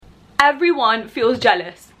Everyone feels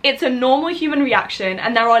jealous. It's a normal human reaction,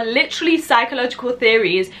 and there are literally psychological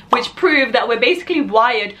theories which prove that we're basically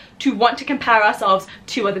wired to want to compare ourselves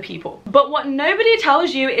to other people. But what nobody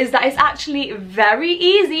tells you is that it's actually very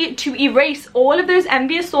easy to erase all of those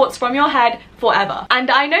envious thoughts from your head forever. And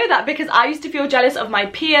I know that because I used to feel jealous of my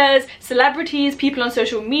peers, celebrities, people on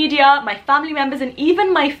social media, my family members, and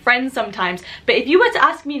even my friends sometimes. But if you were to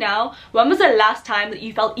ask me now, when was the last time that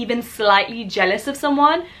you felt even slightly jealous of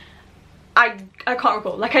someone? I can't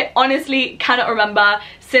recall. Like, I honestly cannot remember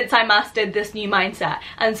since I mastered this new mindset.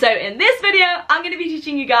 And so in this video, I'm going to be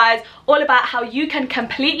teaching you guys all about how you can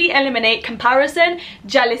completely eliminate comparison,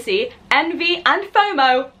 jealousy, envy, and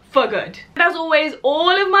FOMO for good. And as always, all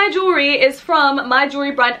of my jewelry is from my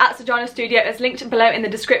jewelry brand at Sajana Studio. It's linked below in the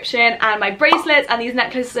description, and my bracelets and these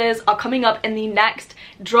necklaces are coming up in the next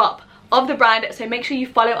drop of the brand, so make sure you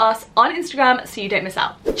follow us on Instagram so you don't miss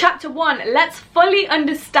out. Chapter 1, let's fully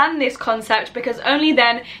understand this concept, because only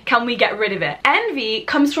then can we get rid of it. Envy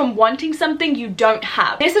comes from wanting something you don't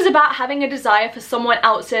have. This is about having a desire for someone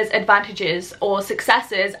else's advantages or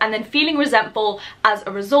successes and then feeling resentful as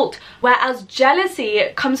a result. Whereas jealousy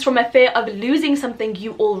comes from a fear of losing something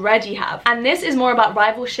you already have. And this is more about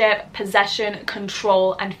rivalship, possession,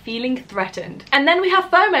 control, and feeling threatened. And then we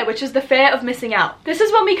have FOMO, which is the fear of missing out. This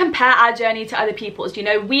is when we compare our journey to other people's. You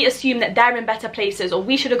know, we assume that they're in better places, or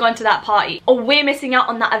we should have gone to that party, or we're missing out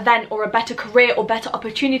on that event, or a better career, or better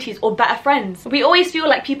opportunities, or better friends. We always feel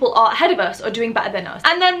like people are ahead of us or doing better than us.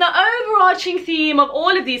 And then the overarching theme of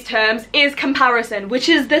all of these terms is comparison, which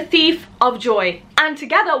is the thief of joy. And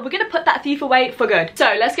together we're going to put that thief away for good.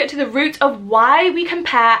 So let's get to the root of why we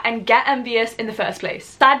compare and get envious in the first place.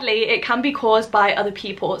 Sadly, it can be caused by other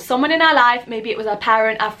people. Someone in our life, maybe it was our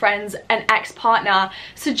parent, our friends, an ex-partner,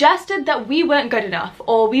 suggested that we weren't good enough,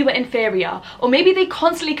 or we were inferior, or maybe they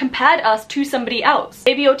constantly compared us to somebody else.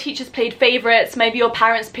 Maybe your teachers played favorites, maybe your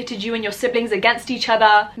parents pitted you and your siblings against each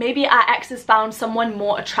other, maybe our exes found someone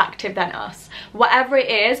more attractive than us. Whatever it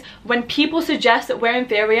is, when people suggest that we're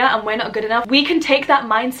inferior and we're not good enough, we can take that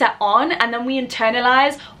mindset on, and then we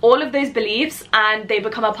internalize all of those beliefs, and they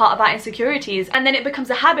become a part of our insecurities, and then it becomes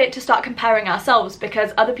a habit to start comparing ourselves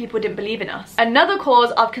because other people didn't believe in us. Another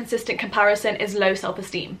cause of consistent comparison is low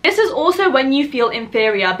self-esteem. This is also when you feel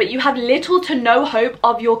inferior, but you have little to no hope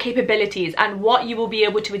of your capabilities and what you will be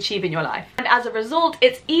able to achieve in your life. And as a result,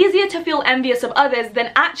 it's easier to feel envious of others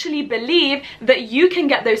than actually believe that you can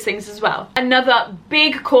get those things as well. Another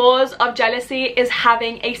big cause of jealousy is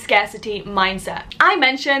having a scarcity mindset. I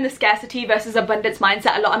mention the scarcity versus abundance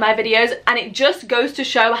mindset a lot in my videos, and it just goes to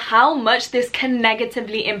show how much this can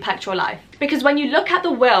negatively impact your life. Because when you look at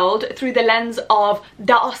the world through the lens of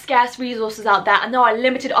there are scarce resources out there and there are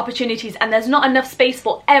limited opportunities and there's not enough space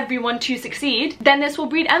for everyone to succeed, then this will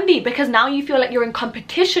breed envy, because now you feel like you're in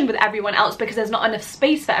competition with everyone else because there's not enough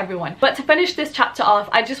space for everyone. But to finish this chapter off,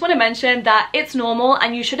 I just want to mention that it's normal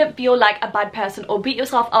and you shouldn't feel like a bad person or beat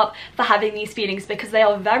yourself up for having these feelings, because they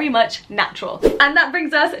are very much natural. And that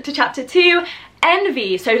brings us to chapter 2.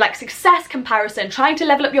 Envy, so like success comparison, trying to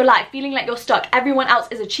level up your life, feeling like you're stuck, everyone else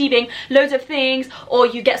is achieving loads of things, or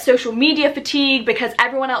you get social media fatigue because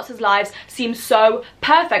everyone else's lives seem so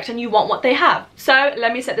perfect and you want what they have. So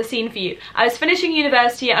let me set the scene for you. I was finishing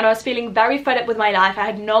university and I was feeling very fed up with my life. I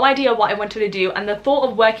had no idea what I wanted to do, and the thought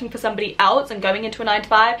of working for somebody else and going into a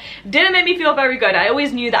 9-to-5 didn't make me feel very good. I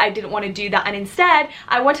always knew that I didn't want to do that, and instead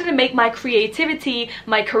I wanted to make my creativity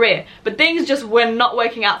my career, but things just were not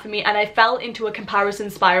working out for me, and I fell into a comparison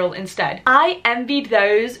spiral instead. I envied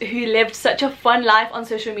those who lived such a fun life on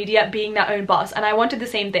social media, being their own boss, and I wanted the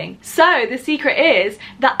same thing. So the secret is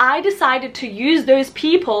that I decided to use those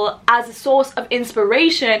people as a source of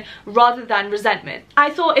inspiration rather than resentment. I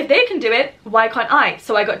thought, if they can do it, why can't I?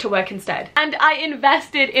 So I got to work instead. And I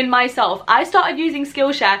invested in myself. I started using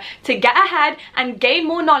Skillshare to get ahead and gain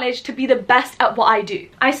more knowledge to be the best at what I do.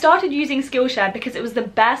 I started using Skillshare because it was the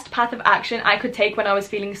best path of action I could take when I was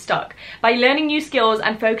feeling stuck. By learning new skills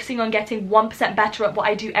and focusing on getting 1% better at what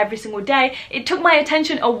I do every single day, it took my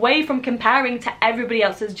attention away from comparing to everybody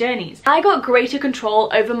else's journeys. I got greater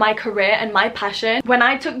control over my career and my passion when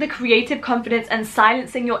I took the Creative Confidence and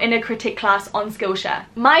Silencing Your Inner Critic class on Skillshare.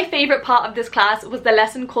 My favorite part of this class was the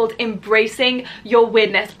lesson called Embracing Your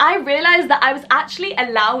Weirdness. I realized that I was actually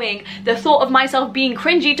allowing the thought of myself being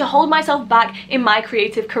cringy to hold myself back in my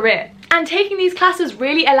creative career. And taking these classes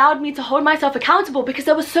really allowed me to hold myself accountable because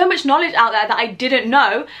there was so much knowledge out there that I didn't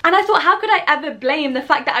know. And I thought, how could I ever blame the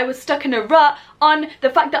fact that I was stuck in a rut on the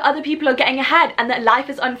fact that other people are getting ahead and that life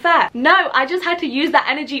is unfair? No, I just had to use that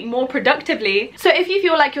energy more productively. So if you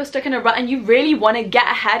feel like you're stuck in a rut and you really want to get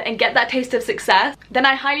ahead and get that taste of success, then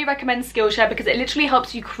I highly recommend Skillshare because it literally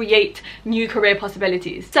helps you create new career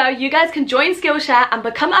possibilities. So you guys can join Skillshare and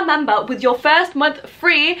become a member with your first month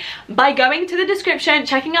free by going to the description,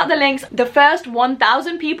 checking out the links. The first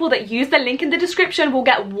 1,000 people that use the link in the description will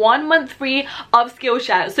get 1 month free of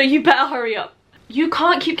Skillshare. So you better hurry up. You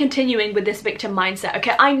can't keep continuing with this victim mindset,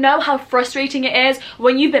 okay? I know how frustrating it is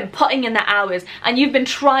when you've been putting in the hours and you've been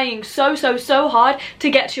trying so hard to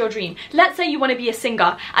get to your dream. Let's say you want to be a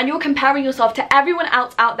singer and you're comparing yourself to everyone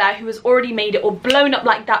else out there who has already made it or blown up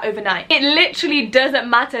like that overnight. It literally doesn't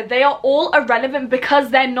matter. They are all irrelevant because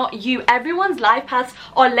they're not you. Everyone's life paths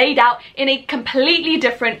are laid out in a completely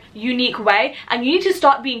different, unique way, and you need to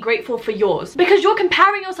start being grateful for yours because you're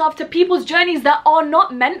comparing yourself to people's journeys that are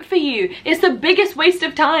not meant for you. It's the biggest waste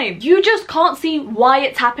of time. You just can't see why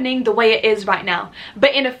it's happening the way it is right now.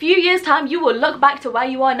 But in a few years' time, you will look back to where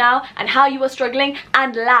you are now and how you were struggling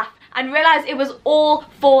and laugh and realize it was all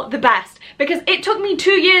for the best. Because it took me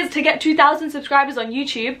 2 years to get 2,000 subscribers on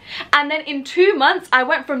YouTube, and then in 2 months I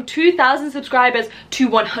went from 2,000 subscribers to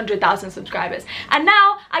 100,000 subscribers, and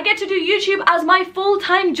now I get to do YouTube as my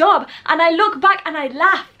full-time job, and I look back and I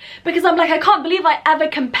laugh because I'm like, I can't believe I ever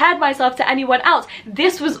compared myself to anyone else.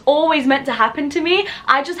 This was always meant to happen to me.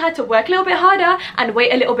 I just had to work a little bit harder and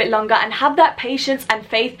wait a little bit longer and have that patience and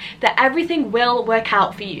faith that everything will work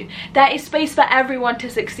out for you. There is space for everyone to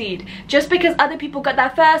succeed. Just because other people got there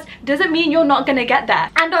first doesn't mean you're not gonna get there.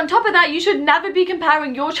 And on top of that, you should never be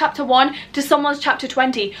comparing your chapter 1 to someone's chapter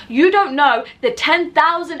 20. You don't know the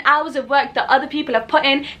 10,000 hours of work that other people have put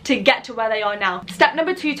in to get to where they are now. Step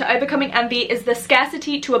number 2 to overcoming envy is the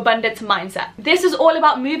scarcity to abundance mindset. This is all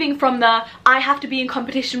about moving from the I have to be in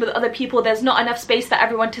competition with other people, there's not enough space for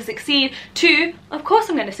everyone to succeed, to of course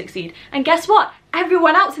I'm gonna succeed. And guess what?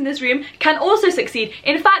 Everyone else in this room can also succeed.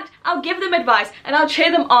 In fact, I'll give them advice and I'll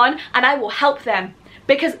cheer them on and I will help them,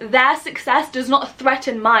 because their success does not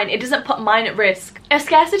threaten mine. It doesn't put mine at risk. A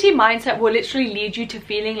scarcity mindset will literally lead you to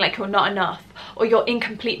feeling like you're not enough or you're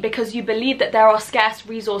incomplete because you believe that there are scarce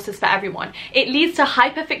resources for everyone. It leads to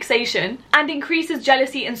hyperfixation and increases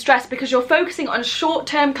jealousy and stress because you're focusing on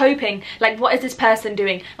short-term coping, like what is this person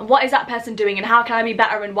doing and what is that person doing and how can I be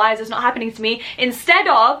better and why is this not happening to me, instead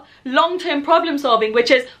of long-term problem solving,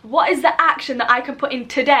 which is what is the action that I can put in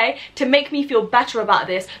today to make me feel better about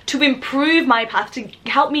this, to improve my path, to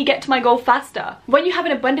help me get to my goal faster. When you have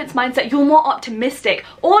an abundance mindset, you're more optimistic.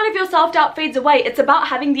 All of your self-doubt fades away. It's about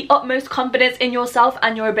having the utmost confidence in yourself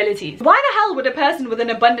and your abilities. Why the hell would a person with an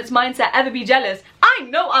abundance mindset ever be jealous? I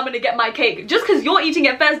know I'm gonna get my cake. Just because you're eating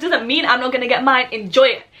it first doesn't mean I'm not gonna get mine. Enjoy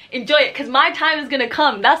it. Enjoy it, because my time is gonna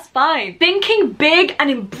come. That's fine. Thinking big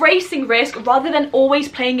and embracing risk rather than always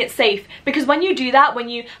playing it safe, because when you do that, when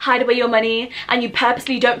you hide away your money and you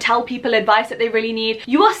purposely don't tell people advice that they really need,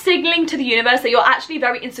 you are signaling to the universe that you're actually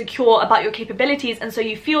very insecure about your capabilities, and so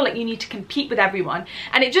you feel like you need to compete with everyone,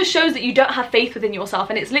 and it just shows that you don't have faith within yourself,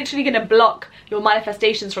 and it's literally gonna block your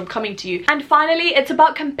manifestations from coming to you. And finally, it's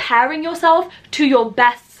about comparing yourself to your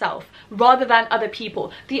best self rather than other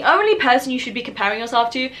people. The only person you should be comparing yourself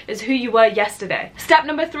to is who you were yesterday. Step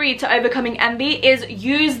number 3 to overcoming envy is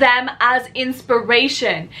use them as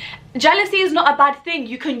inspiration. Jealousy is not a bad thing.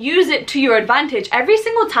 You can use it to your advantage. Every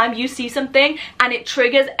single time you see something and it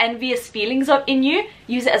triggers envious feelings in you,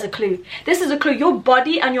 use it as a clue. This is a clue. Your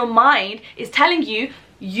body and your mind is telling you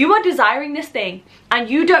you are desiring this thing and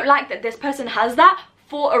you don't like that this person has that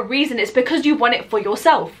for a reason. It's because you want it for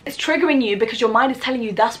yourself. It's triggering you because your mind is telling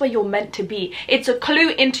you that's where you're meant to be. It's a clue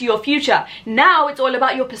into your future. Now it's all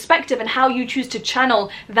about your perspective and how you choose to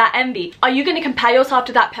channel that envy. Are you going to compare yourself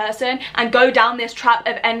to that person and go down this trap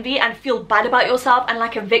of envy and feel bad about yourself and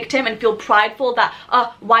like a victim and feel prideful that,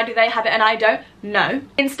 oh, why do they have it and I don't? No.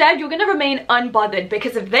 Instead, you're going to remain unbothered,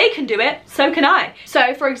 because if they can do it, so can I.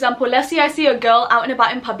 So for example, let's say I see a girl out and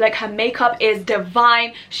about in public, her makeup is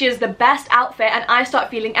divine, she has the best outfit, and I start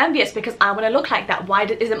feeling envious because I want to look like that. Why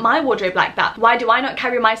isn't my wardrobe like that? Why do I not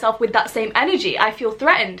carry myself with that same energy? I feel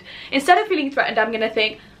threatened. Instead of feeling threatened, I'm going to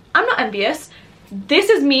think, I'm not envious. This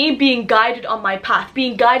is me being guided on my path,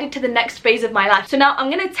 being guided to the next phase of my life. So now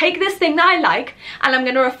I'm going to take this thing that I like and I'm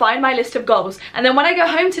going to refine my list of goals. And then when I go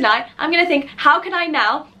home tonight, I'm going to think, how can I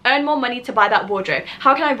now earn more money to buy that wardrobe?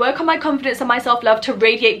 How can I work on my confidence and my self-love to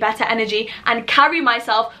radiate better energy and carry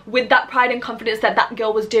myself with that pride and confidence that that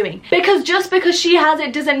girl was doing? Because just because she has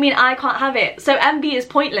it doesn't mean I can't have it. So envy is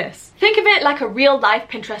pointless. Think of it like a real life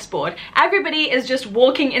Pinterest board. Everybody is just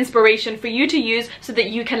walking inspiration for you to use so that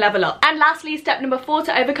you can level up. And lastly, step number 4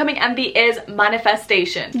 to overcoming envy is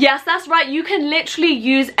manifestation. Yes, that's right, you can literally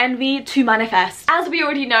use envy to manifest. As we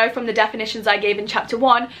already know from the definitions I gave in chapter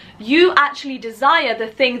 1, you actually desire the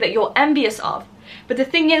thing that you're envious of. But the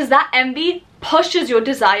thing is that envy pushes your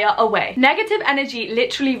desire away. Negative energy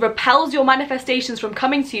literally repels your manifestations from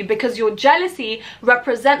coming to you because your jealousy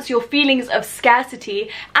represents your feelings of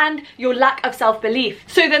scarcity and your lack of self-belief.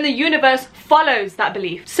 So then the universe follows that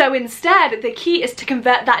belief. So instead, the key is to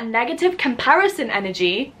convert that negative comparison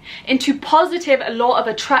energy into positive law of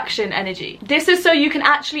attraction energy. This is so you can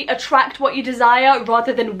actually attract what you desire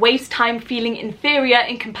rather than waste time feeling inferior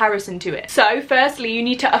in comparison to it. So firstly, you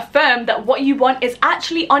need to affirm that what you want is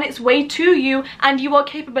actually on its way to you and you are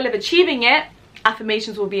capable of achieving it.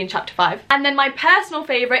 Affirmations will be in chapter 5. And then my personal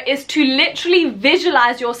favorite is to literally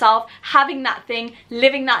visualize yourself having that thing,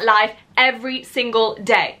 living that life every single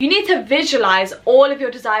day. You need to visualize all of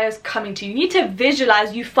your desires coming to you. You need to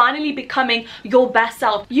visualize you finally becoming your best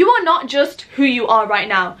self. You are not just who you are right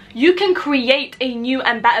now. You can create a new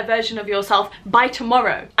and better version of yourself by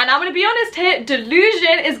tomorrow. And I'm gonna be honest here,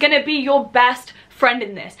 delusion is gonna be your best friend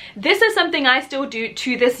in this. This is something I still do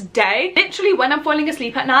to this day. Literally, when I'm falling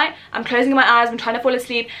asleep at night, I'm closing my eyes, I'm trying to fall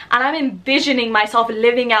asleep, and I'm envisioning myself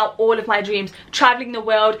living out all of my dreams, traveling the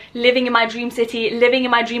world, living in my dream city, living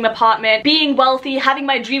in my dream apartment, being wealthy, having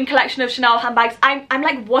my dream collection of Chanel handbags. I'm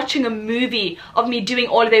like watching a movie of me doing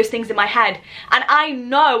all of those things in my head, and I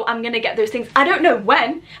know I'm gonna get those things. I don't know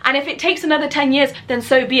when, and if it takes another 10 years, then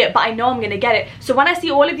so be it, but I know I'm gonna get it. So when I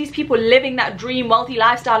see all of these people living that dream wealthy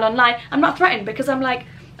lifestyle online, I'm not threatened because I'm like,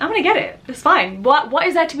 I'm gonna get it. It's fine. What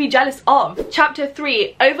is there to be jealous of? Chapter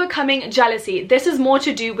 3, overcoming jealousy. This is more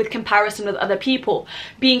to do with comparison with other people.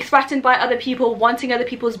 Being threatened by other people, wanting other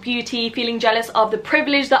people's beauty, feeling jealous of the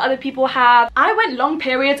privilege that other people have. I went long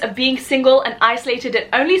periods of being single and isolated and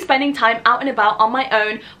only spending time out and about on my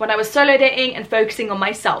own when I was solo dating and focusing on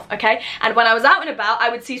myself, okay? And when I was out and about, I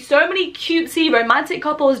would see so many cutesy romantic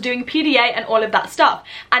couples doing PDA and all of that stuff.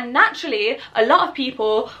 And naturally, a lot of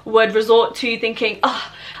people would resort to thinking,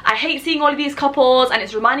 oh, I hate seeing all of these couples and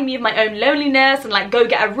it's reminding me of my own loneliness, and like go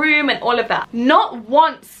get a room and all of that. Not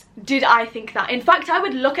once did I think that. In fact, I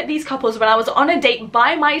would look at these couples when I was on a date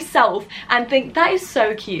by myself and think, that is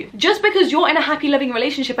so cute. Just because you're in a happy loving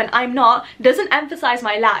relationship and I'm not, doesn't emphasize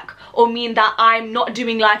my lack or mean that I'm not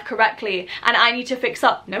doing life correctly and I need to fix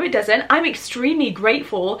up. No, it doesn't. I'm extremely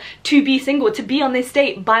grateful to be single, to be on this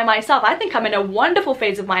date by myself. I think I'm in a wonderful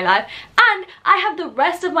phase of my life, and I have the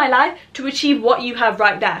rest of my life to achieve what you have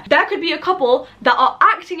right there. There could be a couple that are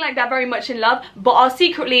acting like they're very much in love but are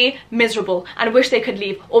secretly miserable and wish they could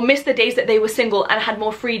leave, or miss the days that they were single and had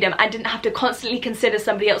more freedom and didn't have to constantly consider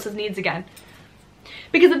somebody else's needs again.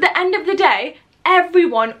 Because at the end of the day,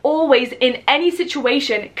 everyone always in any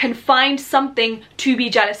situation can find something to be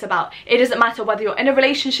jealous about. It doesn't matter whether you're in a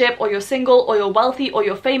relationship or you're single or you're wealthy or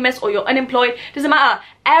you're famous or you're unemployed. It doesn't matter.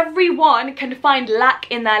 Everyone can find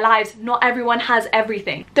lack in their lives. Not everyone has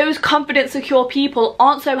everything. Those confident, secure people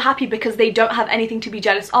aren't so happy because they don't have anything to be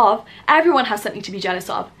jealous of. Everyone has something to be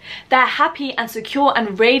jealous of. They're happy and secure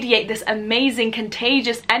and radiate this amazing,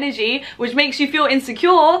 contagious energy which makes you feel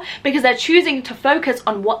insecure because they're choosing to focus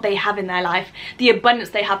on what they have in their life, the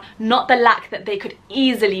abundance they have, not the lack that they could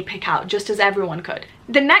easily pick out, just as everyone could.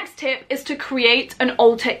 The next tip is to create an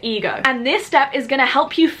alter ego, and this step is going to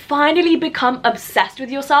help you finally become obsessed with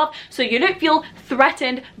yourself so you don't feel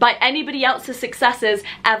threatened by anybody else's successes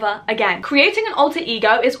ever again. Creating an alter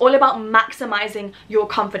ego is all about maximizing your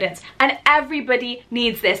confidence, and everybody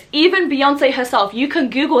needs this. Even Beyonce herself, you can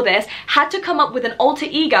Google this, had to come up with an alter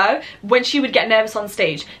ego when she would get nervous on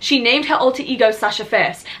stage. She named her alter ego Sasha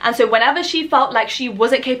Fierce, and so whenever she felt like she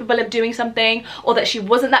wasn't capable of doing something, or that she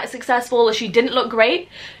wasn't that successful, or she didn't look great,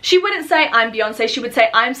 she wouldn't say I'm Beyonce, she would say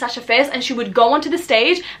I'm Sasha Fierce, and she would go onto the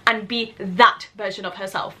stage and be that version of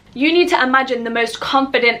herself. You need to imagine the most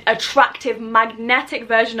confident, attractive, magnetic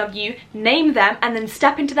version of you, name them, and then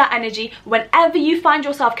step into that energy whenever you find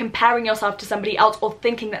yourself comparing yourself to somebody else or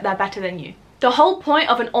thinking that they're better than you. The whole point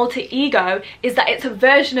of an alter ego is that it's a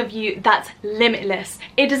version of you that's limitless.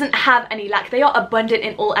 It doesn't have any lack. They are abundant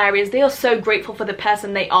in all areas. They are so grateful for the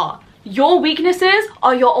person they are. Your weaknesses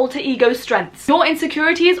are your alter ego's strengths. Your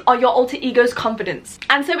insecurities are your alter ego's confidence.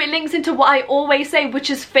 And so it links into what I always say, which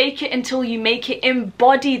is fake it until you make it.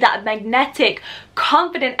 Embody that magnetic,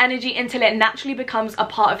 confident energy until it naturally becomes a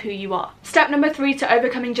part of who you are. Step number 3 to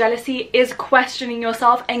overcoming jealousy is questioning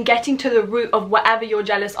yourself and getting to the root of whatever you're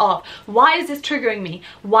jealous of. Why is this triggering me?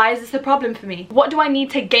 Why is this a problem for me? What do I need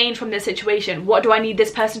to gain from this situation? What do I need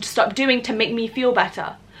this person to stop doing to make me feel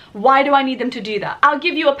better? Why do I need them to do that? I'll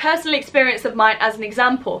give you a personal experience of mine as an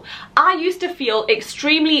example. I used to feel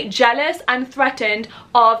extremely jealous and threatened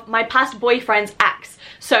of my past boyfriend's ex.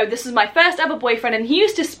 So this is my first ever boyfriend, and he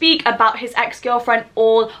used to speak about his ex-girlfriend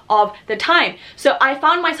all of the time. So I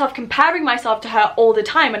found myself comparing myself to her all the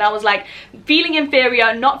time, and I was like feeling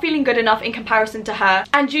inferior, not feeling good enough in comparison to her.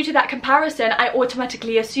 And due to that comparison, I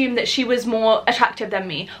automatically assumed that she was more attractive than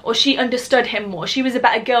me, or she understood him more, she was a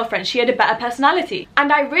better girlfriend, she had a better personality.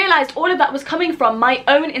 And I realized all of that was coming from my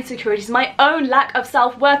own insecurities, my own lack of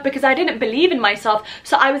self-worth, because I didn't believe in myself.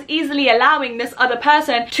 So I was easily allowing this other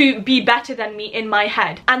person to be better than me in my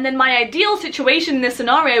head. And then my ideal situation in this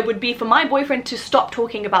scenario would be for my boyfriend to stop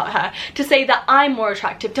talking about her, to say that I'm more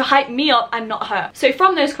attractive, to hype me up and not her. So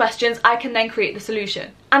from those questions, I can then create the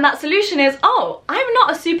solution. And that solution is, oh, I'm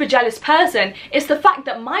not a super jealous person. It's the fact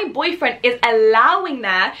that my boyfriend is allowing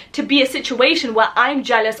there to be a situation where I'm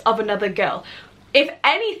jealous of another girl. If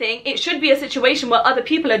anything, it should be a situation where other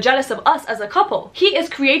people are jealous of us as a couple. He is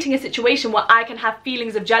creating a situation where I can have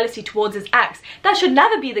feelings of jealousy towards his ex. That should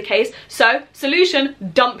never be the case. So, solution,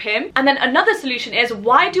 dump him. And then another solution is,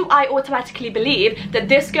 why do I automatically believe that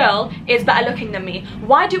this girl is better looking than me?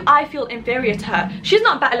 Why do I feel inferior to her? She's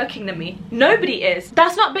not better looking than me. Nobody is.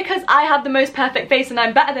 That's not because I have the most perfect face and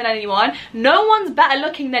I'm better than anyone. No one's better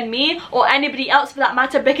looking than me, or anybody else for that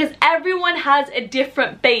matter, because everyone has a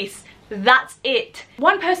different base. That's it.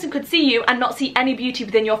 One person could see you and not see any beauty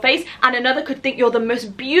within your face, and another could think you're the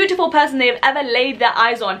most beautiful person they've ever laid their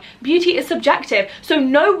eyes on. Beauty is subjective, so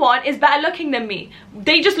no one is better looking than me.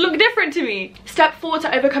 They just look different to me. Step 4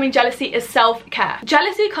 to overcoming jealousy is self-care.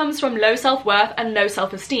 Jealousy comes from low self-worth and low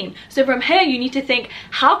self-esteem. So from here, you need to think,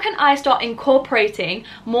 how can I start incorporating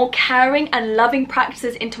more caring and loving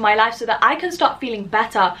practices into my life so that I can start feeling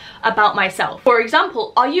better about myself? For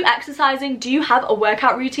example, are you exercising? Do you have a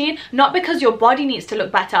workout routine? Not because your body needs to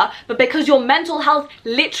look better, but because your mental health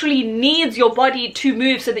literally needs your body to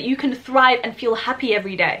move so that you can thrive and feel happy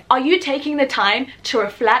every day. Are you taking the time to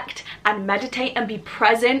reflect and meditate and be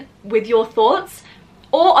present with your thoughts?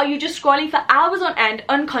 Or are you just scrolling for hours on end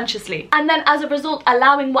unconsciously? And then as a result,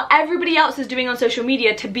 allowing what everybody else is doing on social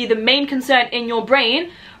media to be the main concern in your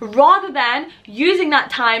brain, rather than using that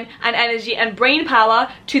time and energy and brain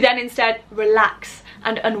power to then instead relax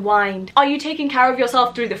and unwind? Are you taking care of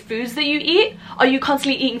yourself through the foods that you eat? Are you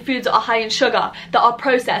constantly eating foods that are high in sugar, that are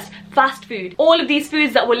processed, fast food? All of these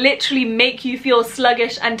foods that will literally make you feel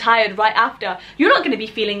sluggish and tired right after. You're not going to be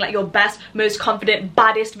feeling like your best, most confident,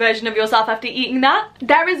 baddest version of yourself after eating that.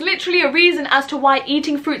 There is literally a reason as to why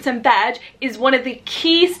eating fruits and veg is one of the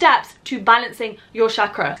key steps to balancing your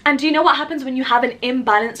chakra. And do you know what happens when you have an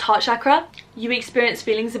imbalanced heart chakra? You experience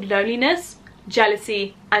feelings of loneliness,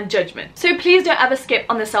 jealousy and judgment. So please don't ever skip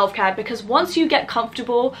on the self-care, because once you get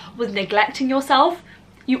comfortable with neglecting yourself,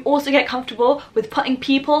 you also get comfortable with putting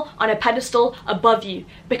people on a pedestal above you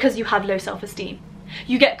because you have low self-esteem.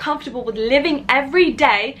 You get comfortable with living every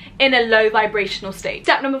day in a low vibrational state.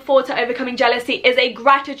 Step number 4 to overcoming jealousy is a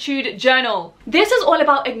gratitude journal. This is all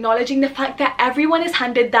about acknowledging the fact that everyone is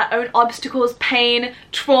handed their own obstacles, pain,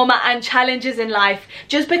 trauma and challenges in life.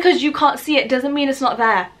 Just because you can't see it doesn't mean it's not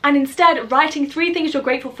there. And instead, writing 3 things you're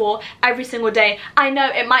grateful for every single day. I know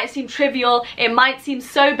it might seem trivial, it might seem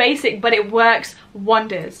so basic, but it works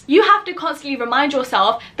wonders. You have to constantly remind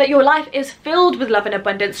yourself that your life is filled with love and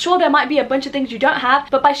abundance. Sure, there might be a bunch of things you don't have,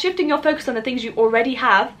 but by shifting your focus on the things you already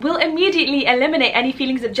have will immediately eliminate any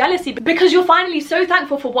feelings of jealousy, because you're finally so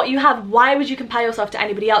thankful for what you have. Why would you compare yourself to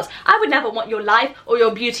anybody else? I would never want your life or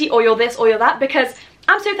your beauty or your this or your that, because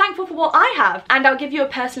I'm so thankful for what I have. And I'll give you a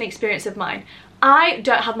personal experience of mine. I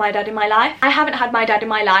don't have my dad in my life. I haven't had my dad in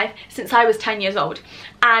my life since I was 10 years old.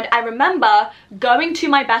 And I remember going to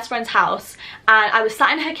my best friend's house, and I was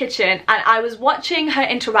sat in her kitchen and I was watching her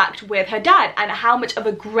interact with her dad and how much of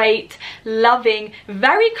a great, loving,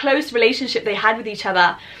 very close relationship they had with each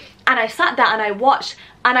other. And I sat there and I watched,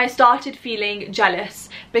 and I started feeling jealous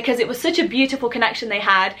because it was such a beautiful connection they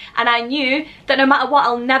had, and I knew that no matter what,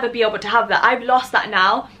 I'll never be able to have that. I've lost that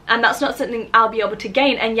now, and that's not something I'll be able to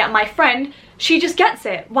gain. And yet my friend, She just gets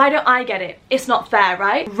it. Why don't I get it? It's not fair,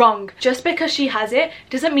 right? Wrong. Just because she has it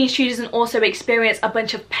doesn't mean she doesn't also experience a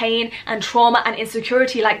bunch of pain and trauma and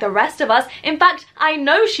insecurity like the rest of us. In fact, I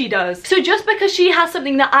know she does. So just because she has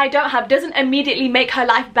something that I don't have doesn't immediately make her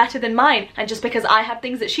life better than mine. And just because I have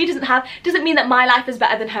things that she doesn't have doesn't mean that my life is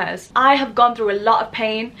better than hers. I have gone through a lot of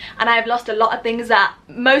pain and I have lost a lot of things that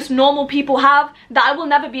most normal people have that I will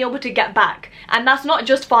never be able to get back. And that's not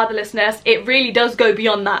just fatherlessness, it really does go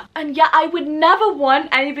beyond that. And yet I would never want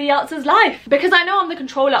anybody else's life, because I know I'm the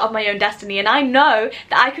controller of my own destiny, and I know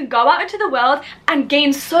that I can go out into the world and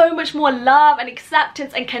gain so much more love and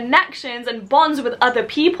acceptance and connections and bonds with other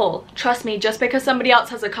people. Trust me, just because somebody else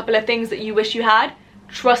has a couple of things that you wish you had,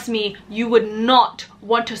 trust me, you would not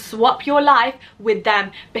want to swap your life with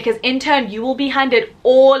them, because in turn you will be handed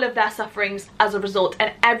all of their sufferings as a result,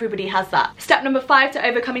 and everybody has that. Step number 5 to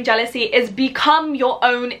overcoming jealousy is become your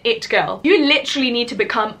own it girl. You literally need to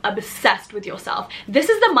become obsessed with yourself. This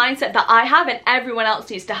is the mindset that I have and everyone else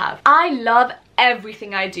needs to have. I love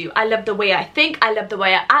everything I do. I love the way I think, I love the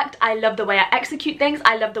way I act, I love the way I execute things,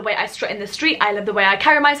 I love the way I strut in the street, I love the way I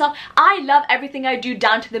carry myself. I love everything I do,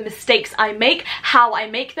 down to the mistakes I make, how I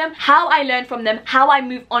make them, how I learn from them, how I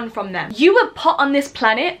move on from them. You were put on this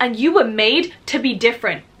planet and you were made to be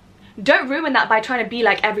different. Don't ruin that by trying to be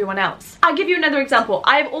like everyone else. I'll give you another example.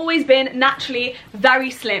 I've always been naturally very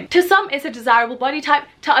slim. To some it's a desirable body type,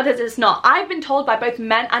 to others it's not. I've been told by both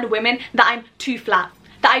men and women that I'm too flat,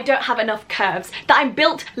 that I don't have enough curves, that I'm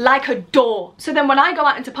built like a door. So then when I go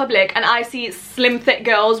out into public and I see slim thick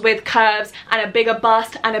girls with curves and a bigger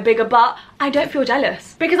bust and a bigger butt, I don't feel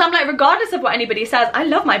jealous, because I'm like, regardless of what anybody says, I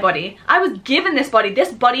love my body. I was given this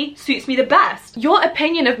body suits me the best. Your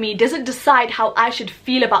opinion of me doesn't decide how I should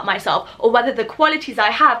feel about myself or whether the qualities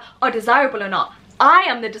I have are desirable or not. I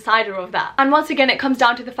am the decider of that. And once again, it comes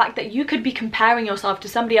down to the fact that you could be comparing yourself to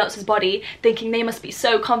somebody else's body, thinking they must be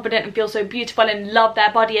so confident and feel so beautiful and love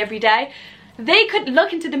their body every day. They could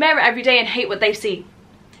look into the mirror every day and hate what they see.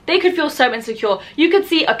 They could feel so insecure. You could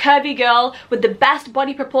see a curvy girl with the best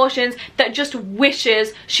body proportions that just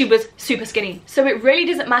wishes she was super skinny. So it really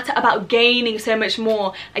doesn't matter about gaining so much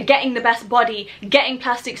more, getting the best body, getting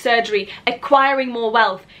plastic surgery, acquiring more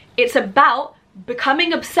wealth. It's about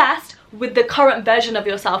becoming obsessed with the current version of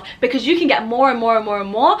yourself, because you can get more and more and more and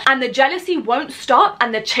more, and the jealousy won't stop,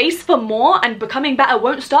 and the chase for more and becoming better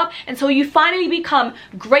won't stop until you finally become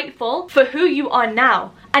grateful for who you are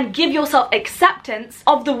now and give yourself acceptance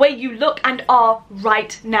of the way you look and are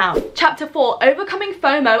right now. Chapter 4, overcoming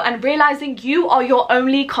FOMO and realizing you are your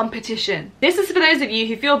only competition. This is for those of you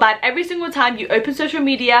who feel bad every single time you open social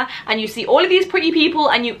media and you see all of these pretty people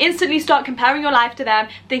and you instantly start comparing your life to them,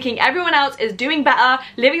 thinking everyone else is doing better,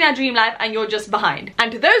 living their dream life, and you're just behind.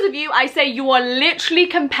 And to those of you, I say you are literally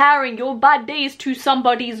comparing your bad days to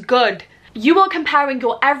somebody's good. You are comparing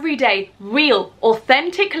your everyday, real,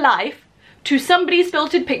 authentic life to somebody's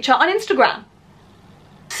filtered picture on Instagram.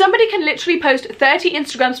 Somebody can literally post 30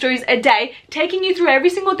 Instagram stories a day, taking you through every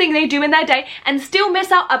single thing they do in their day, and still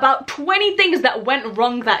miss out about 20 things that went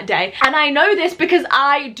wrong that day. And I know this because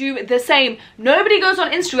I do the same. Nobody goes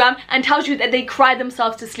on Instagram and tells you that they cried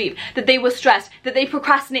themselves to sleep, that they were stressed, that they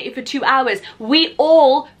procrastinated for 2 hours. We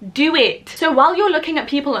all do it. So while you're looking at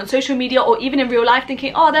people on social media or even in real life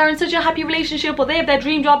thinking, oh, they're in such a happy relationship, or they have their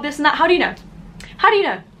dream job, this and that, how do you know? How do you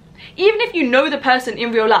know? Even if you know the person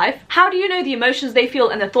in real life, how do you know the emotions they feel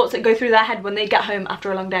and the thoughts that go through their head when they get home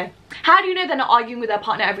after a long day? How do you know they're not arguing with their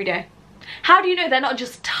partner every day? How do you know they're not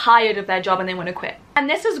just tired of their job and they want to quit? And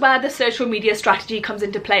this is where the social media strategy comes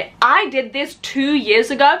into play. I did this 2 years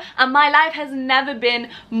ago and my life has never been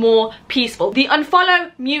more peaceful. The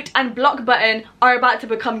unfollow, mute and block button are about to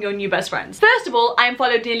become your new best friends. First of all, I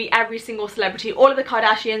unfollowed nearly every single celebrity, all of the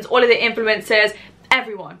Kardashians, all of the influencers,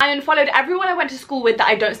 everyone. I unfollowed everyone I went to school with that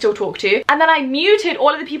I don't still talk to, and then I muted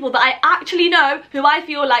all of the people that I actually know who I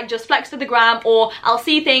feel like just flex to the gram, or I'll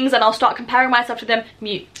see things and I'll start comparing myself to them.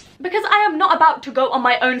 Mute. Because I am not about to go on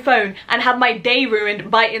my own phone and have my day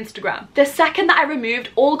ruined by Instagram. The second that I removed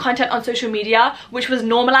all content on social media which was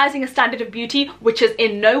normalizing a standard of beauty which is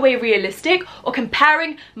in no way realistic, or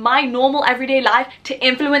comparing my normal everyday life to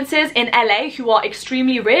influencers in LA who are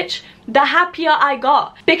extremely rich, the happier I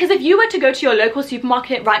got. Because if you were to go to your local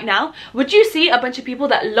supermarket right now, would you see a bunch of people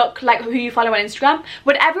that look like who you follow on Instagram?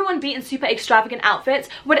 Would everyone be in super extravagant outfits?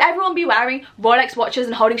 Would everyone be wearing Rolex watches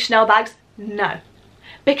and holding Chanel bags? No.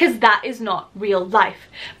 because that is not real life.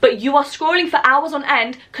 But you are scrolling for hours on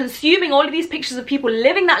end, consuming all of these pictures of people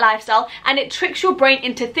living that lifestyle, and it tricks your brain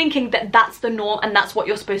into thinking that that's the norm and that's what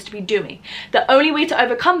you're supposed to be doing. The only way to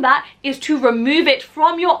overcome that is to remove it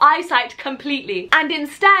from your eyesight completely and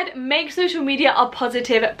instead make social media a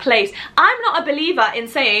positive place. I'm not a believer in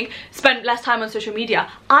saying spend less time on social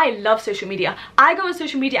media. I love social media. I go on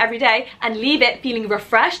social media every day and leave it feeling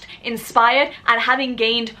refreshed, inspired, and having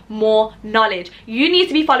gained more knowledge. You need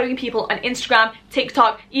to be following people on Instagram,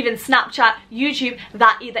 TikTok, even Snapchat, YouTube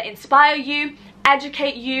that either inspire you,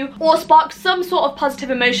 educate you, or spark some sort of positive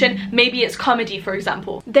emotion. Maybe it's comedy, for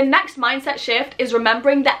example. The next mindset shift is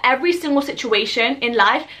remembering that every single situation in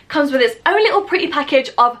life comes with its own little pretty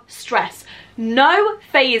package of stress. No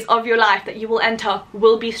phase of your life that you will enter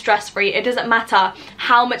will be stress-free. It doesn't matter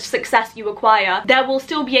how much success you acquire, there will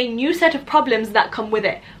still be a new set of problems that come with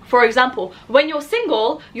it. For example, when you're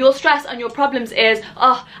single, your stress and your problems is,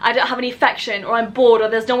 oh, I don't have any affection, or I'm bored, or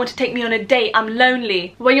there's no one to take me on a date, I'm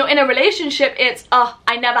lonely. When you're in a relationship, it's, oh,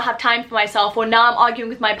 I never have time for myself, or now I'm arguing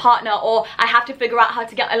with my partner, or I have to figure out how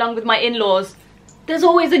to get along with my in-laws. There's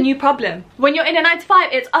always a new problem. When you're in a 9 to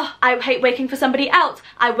 5, it's, oh, I hate working for somebody else,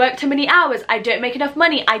 I work too many hours, I don't make enough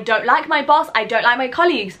money, I don't like my boss, I don't like my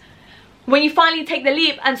colleagues. When you finally take the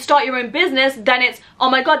leap and start your own business, then it's,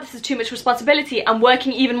 oh my god, this is too much responsibility. I'm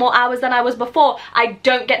working even more hours than I was before. I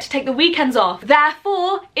don't get to take the weekends off.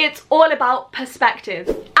 Therefore, it's all about perspective.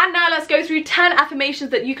 And now let's go through 10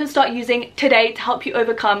 affirmations that you can start using today to help you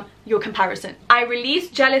overcome your comparison. I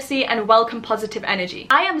release jealousy and welcome positive energy.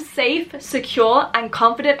 I am safe, secure, and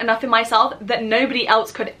confident enough in myself that nobody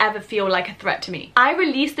else could ever feel like a threat to me. I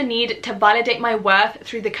release the need to validate my worth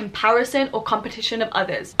through the comparison or competition of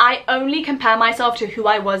others. I only compare myself to who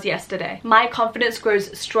I was yesterday. My confidence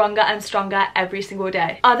grows stronger and stronger every single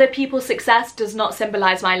day. Other people's success does not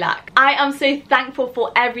symbolize my lack. I am so thankful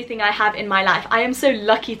for everything I have in my life. I am so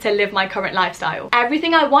lucky to live my current lifestyle.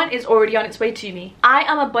 Everything I want is already on its way to me. I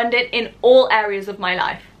am abundant in all areas of my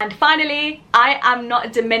life. And finally, I am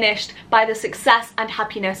not diminished by the success and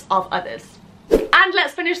happiness of others. And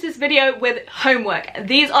let's finish this video with homework.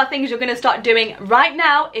 These are things you're going to start doing right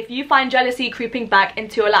now if you find jealousy creeping back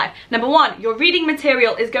into your life. Number one, your reading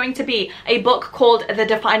material is going to be a book called The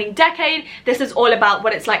Defining Decade. This is all about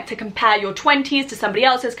what it's like to compare your 20s to somebody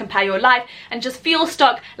else's, compare your life, and just feel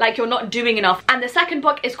stuck like you're not doing enough. And the second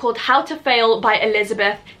book is called How to Fail by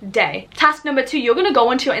Elizabeth Day. Task number two, you're going to go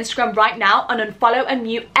onto your Instagram right now and unfollow and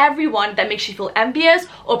mute everyone that makes you feel envious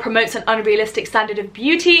or promotes an unrealistic standard of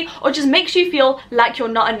beauty or just makes you feel like you're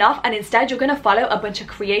not enough, and instead you're going to follow a bunch of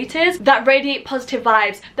creators that radiate positive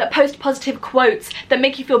vibes, that post positive quotes, that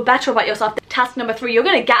make you feel better about yourself. Task number three, you're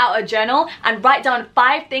going to get out a journal and write down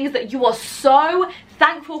 5 things that you are so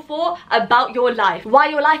thankful for about your life, why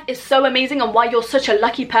your life is so amazing and why you're such a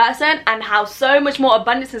lucky person, and how so much more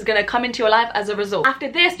abundance is going to come into your life as a result.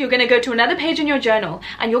 After this, you're going to go to another page in your journal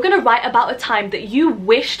and you're going to write about a time that you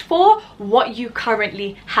wished for what you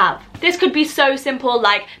currently have. This could be so simple,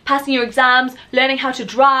 like passing your exams, learning how to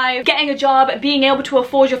drive, getting a job, being able to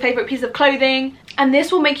afford your favorite piece of clothing. And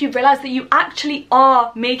this will make you realize that you actually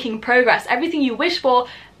are making progress. Everything you wish for,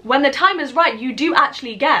 when the time is right, you do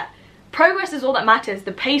actually get. Progress is all that matters,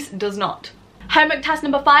 the pace does not. Homework task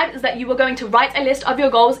number 5 is that you are going to write a list of your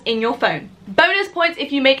goals in your phone. Bonus points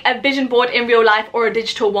if you make a vision board in real life or a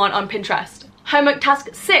digital one on Pinterest. Homework task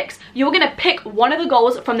 6, you're going to pick one of the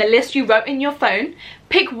goals from the list you wrote in your phone,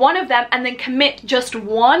 pick one of them and then commit just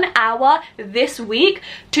 1 hour this week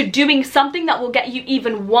to doing something that will get you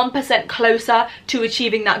even 1% closer to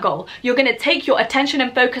achieving that goal. You're going to take your attention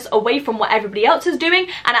and focus away from what everybody else is doing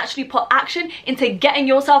and actually put action into getting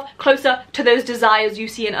yourself closer to those desires you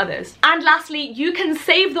see in others. And lastly, you can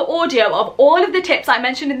save the audio of all of the tips I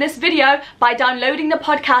mentioned in this video by downloading the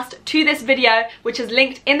podcast to this video, which is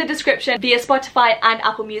linked in the description via Spotify and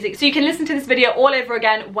Apple Music, so you can listen to this video all over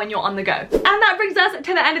again when you're on the go. And that brings us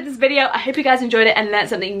to the end of this video. I hope you guys enjoyed it and learned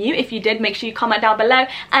something new. If you did, make sure you comment down below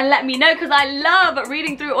and let me know, because I love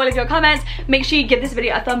reading through all of your comments. Make sure you give this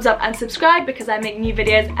video a thumbs up and subscribe, because I make new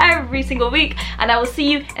videos every single week, and I will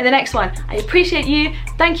see you in the next one. I appreciate you,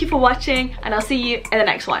 thank you for watching, and I'll see you in the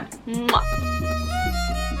next one. Mwah.